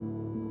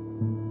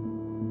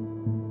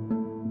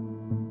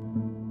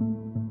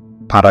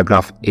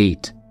Paragraph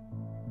 8.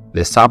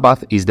 The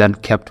Sabbath is then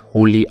kept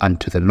holy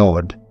unto the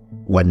Lord,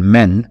 when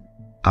men,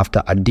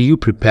 after a due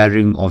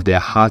preparing of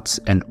their hearts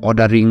and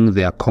ordering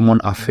their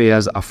common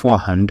affairs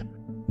aforehand,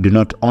 do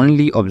not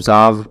only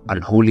observe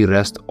an holy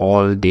rest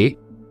all day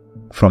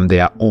from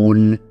their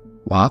own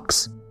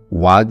works,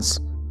 words,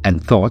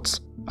 and thoughts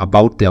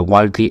about their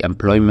worldly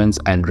employments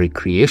and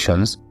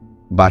recreations,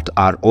 but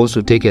are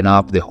also taken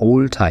up the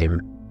whole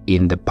time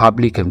in the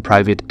public and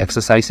private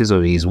exercises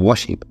of his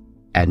worship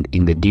and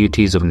in the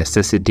duties of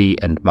necessity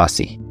and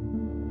mercy.